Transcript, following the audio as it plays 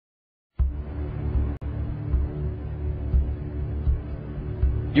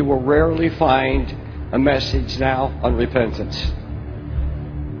you will rarely find a message now on repentance.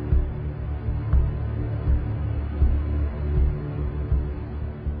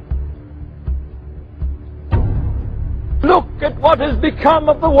 Look at what has become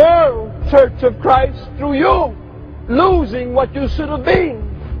of the world, Church of Christ, through you, losing what you should have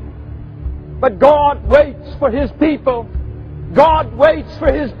been. But God waits for His people. God waits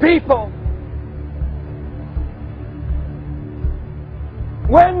for His people.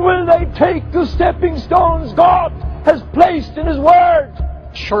 When will they take the stepping stones God has placed in His Word?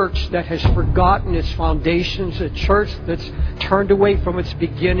 Church that has forgotten its foundations, a church that's turned away from its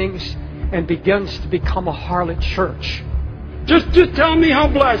beginnings and begins to become a harlot church. Just tell me how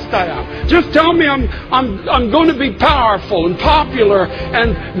blessed I am. Just tell me I'm going to be powerful and popular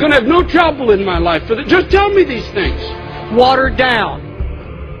and going to have no trouble in my life. Just tell me these things. Watered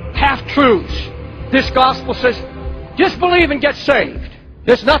down, half-truths. This gospel says, just believe and get saved.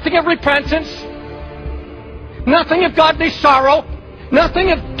 There's nothing of repentance, nothing of godly sorrow,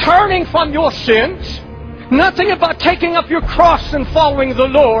 nothing of turning from your sins, nothing about taking up your cross and following the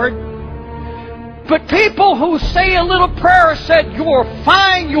Lord. But people who say a little prayer said, you're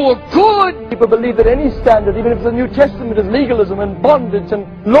fine, you're good. People believe that any standard, even if the New Testament is legalism and bondage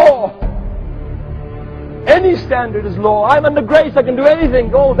and law, any standard is law. I'm under grace, I can do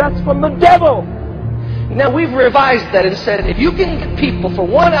anything. Oh, that's from the devil. Now we've revised that and said, if you can get people for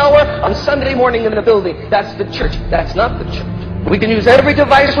 1 hour on Sunday morning in the building, that's the church. That's not the church. We can use every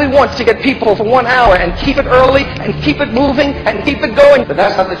device we want to get people for 1 hour and keep it early and keep it moving and keep it going. But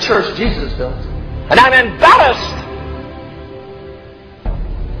that's not the church Jesus built. And I'm embarrassed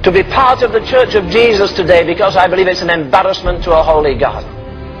to be part of the Church of Jesus today because I believe it's an embarrassment to a holy God.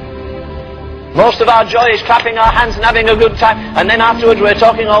 Most of our joy is clapping our hands and having a good time, and then afterwards we're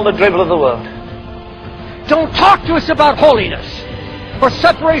talking all the dribble of the world. Don't talk to us about holiness or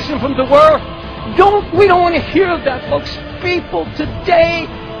separation from the world. We don't want to hear that, folks. People today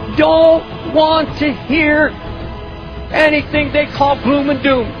don't want to hear anything they call gloom and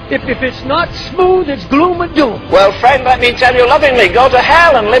doom. If it's not smooth, it's gloom and doom. Well, friend, let me tell you lovingly, go to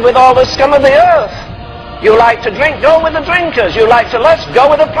hell and live with all the scum of the earth. You like to drink, go with the drinkers. You like to lust, go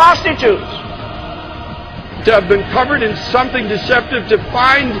with the prostitutes. To have been covered in something deceptive, to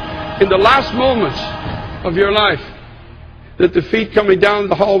find in the last moments of your life that the feet coming down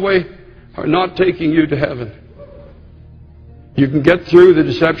the hallway are not taking you to heaven. You can get through the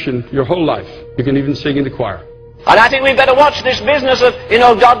deception your whole life. You can even sing in the choir. And I think we better watch this business of,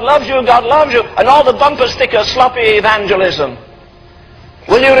 God loves you, and all the bumper sticker sloppy evangelism.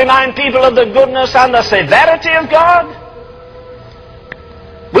 Will you remind people of the goodness and the severity of God?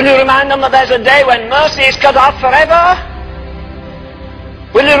 Will you remind them that there's a day when mercy is cut off forever?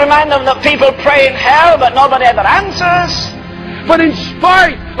 Will you remind them that people pray in hell but nobody ever answers? But in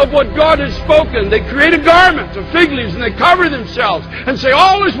spite of what God has spoken, they create a garment of fig leaves and they cover themselves and say,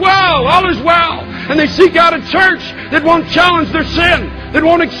 all is well, all is well. And they seek out a church that won't challenge their sin, that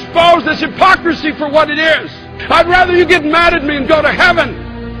won't expose this hypocrisy for what it is. I'd rather you get mad at me and go to heaven.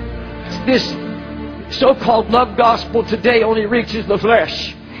 This so-called love gospel today only reaches the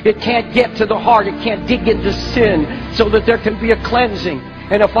flesh. It can't get to the heart. It can't dig into sin so that there can be a cleansing.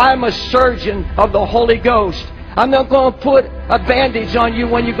 And if I'm a surgeon of the Holy Ghost, I'm not going to put a bandage on you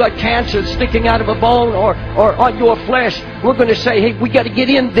when you've got cancer sticking out of a bone or on your flesh. We're going to say, hey, we got to get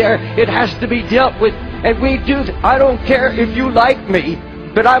in there. It has to be dealt with. And we do. I don't care if you like me,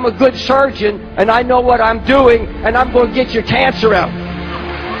 but I'm a good surgeon and I know what I'm doing, and I'm going to get your cancer out.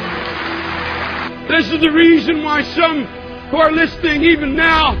 This is the reason why some who are listening even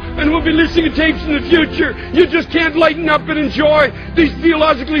now and will be listening to tapes in the future, you just can't lighten up and enjoy these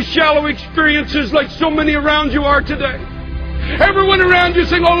theologically shallow experiences like so many around you are today. Everyone around you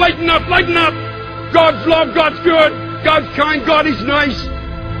saying, oh, lighten up, lighten up. God's love, God's good, God's kind, God is nice.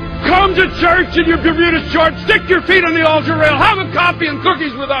 Come to church in your Bermuda shorts, stick your feet on the altar rail, have a coffee and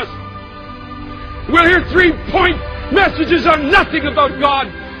cookies with us. We'll hear 3-point messages on nothing about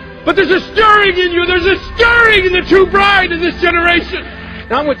God. But there's a stirring in you. There's a stirring in the true bride in this generation.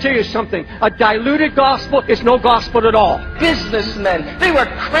 Now I'm going to tell you something. A diluted gospel is no gospel at all. Businessmen. They were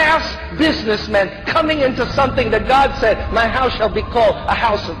crass businessmen coming into something that God said, my house shall be called a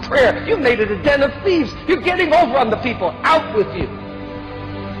house of prayer. You made it a den of thieves. You're getting over on the people. Out with you.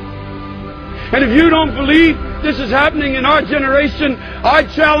 And if you don't believe this is happening in our generation, I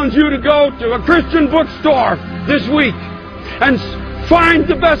challenge you to go to a Christian bookstore this week and find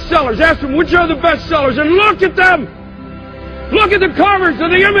the bestsellers. Ask them, which are the bestsellers? And look at them. Look at the covers. They're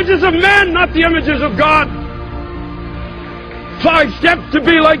the images of men, not the images of God. 5 steps to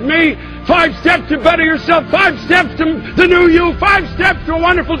be like me. 5 steps to better yourself, 5 steps to the new you, 5 steps to a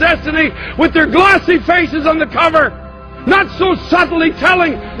wonderful destiny, with their glossy faces on the cover, not so subtly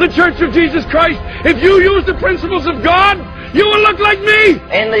telling the Church of Jesus Christ, if you use the principles of God, you will look like me.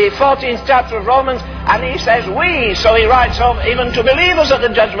 In the 14th chapter of Romans, and he says we, so he writes home even to believers at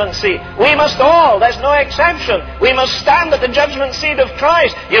the judgment seat. We must all, there's no exception. We must stand at the judgment seat of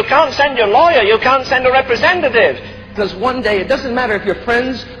Christ. You can't send your lawyer, you can't send a representative. Because one day, it doesn't matter if your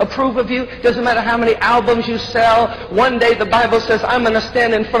friends approve of you, it doesn't matter how many albums you sell, one day the Bible says, I'm going to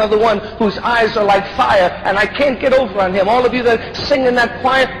stand in front of the one whose eyes are like fire, and I can't get over on him. All of you that sing in that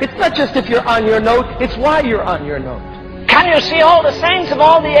choir, it's not just if you're on your note, it's why you're on your note. Can you see all the saints of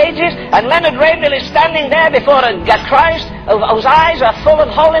all the ages? And Leonard Ravenhill is standing there before a Christ whose eyes are full of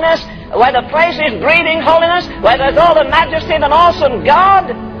holiness, where the place is breathing holiness, where there's all the majesty of an awesome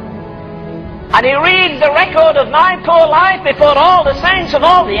God. And he reads the record of my poor life before all the saints of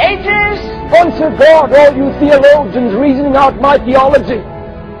all the ages. Answer God, all you theologians reasoning out my theology.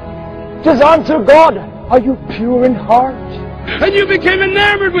 Just answer God, are you pure in heart? And you became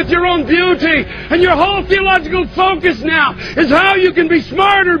enamored with your own beauty. And your whole theological focus now is how you can be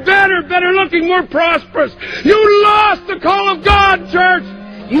smarter, better looking, more prosperous. You lost the call of God, church.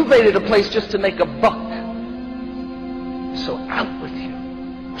 You've made it a place just to make a buck. So out with you.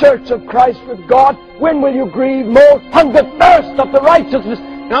 Church of Christ with God, when will you grieve more? Hunger, thirst of the righteousness.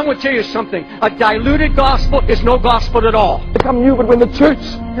 Now I'm going to tell you something. A diluted gospel is no gospel at all. Become new, but when the church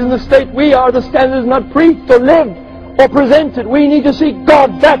is in the state we are, the standard is not preached or lived or presented. We need to see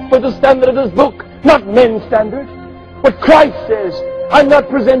God back for the standard of this book, not men's standard. What Christ says, I'm not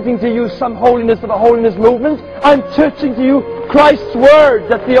presenting to you some holiness of a holiness movement. I'm teaching to you Christ's word,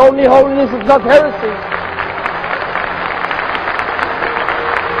 that the only holiness is not heresy.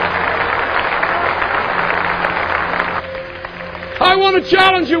 I want to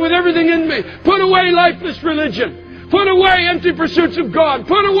challenge you with everything in me. Put away lifeless religion. Put away empty pursuits of God.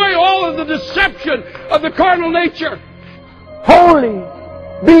 Put away all of the deception of the carnal nature. Holy,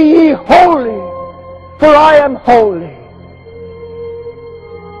 be ye holy, for I am holy.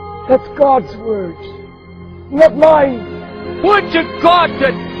 That's God's words, not mine. Would to God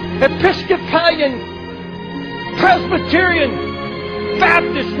that Episcopalian, Presbyterian,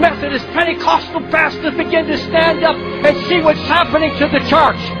 Baptist, Methodist, Pentecostal pastors begin to stand up and see what's happening to the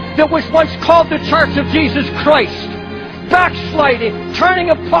church that was once called the Church of Jesus Christ. Backsliding, turning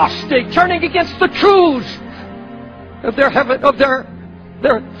apostate, turning against the truths of their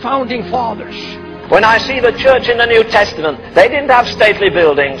founding fathers. When I see the church in the New Testament, they didn't have stately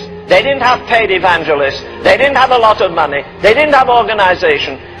buildings. They didn't have paid evangelists. They didn't have a lot of money. They didn't have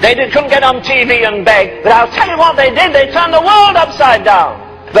organization. Couldn't get on TV and beg. But I'll tell you what they did. They turned the world upside down.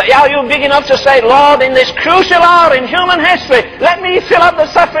 But are you big enough to say, Lord, in this crucial hour in human history, let me fill up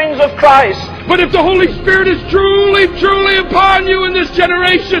the sufferings of Christ? But if the Holy Spirit is truly, truly upon you in this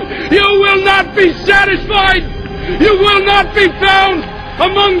generation, you will not be satisfied. You will not be found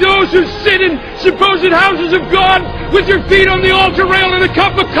among those who sit in supposed houses of God with your feet on the altar rail and a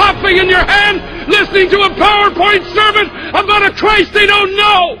cup of coffee in your hand, listening to a PowerPoint sermon about a Christ they don't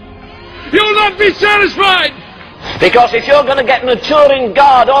know. You'll not be satisfied. Because if you're going to get mature in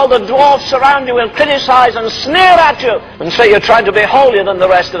God, all the dwarfs around you will criticize and sneer at you and say you're trying to be holier than the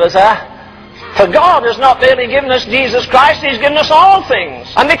rest of us, For God has not merely given us Jesus Christ, He's given us all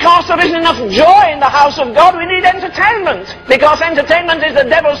things. And because there isn't enough joy in the house of God, we need entertainment. Because entertainment is the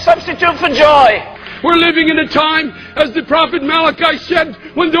devil's substitute for joy. We're living in a time, as the prophet Malachi said,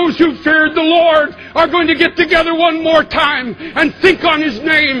 when those who feared the Lord are going to get together one more time and think on His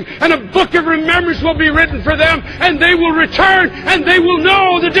name, and a book of remembrance will be written for them, and they will return, and they will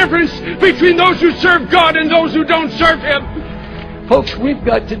know the difference between those who serve God and those who don't serve Him. Folks, we've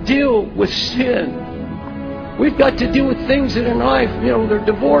got to deal with sin. We've got to deal with things in life, they're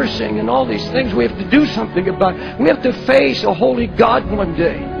divorcing and all these things we have to do something about. We have to face a holy God one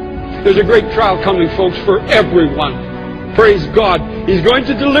day. There's a great trial coming, folks, for everyone. Praise God. He's going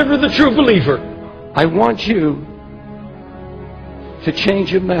to deliver the true believer. I want you to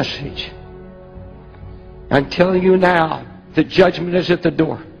change your message. I'm telling you now, the judgment is at the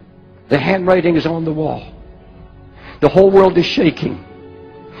door. The handwriting is on the wall. The whole world is shaking.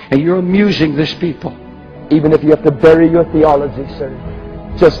 And you're amusing this people. Even if you have to bury your theology, sir,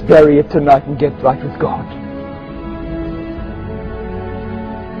 just bury it tonight and get right with God.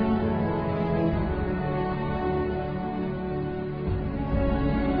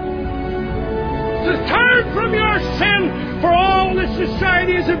 Turn from your sin, for all this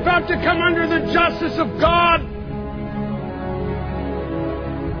society is about to come under the justice of God.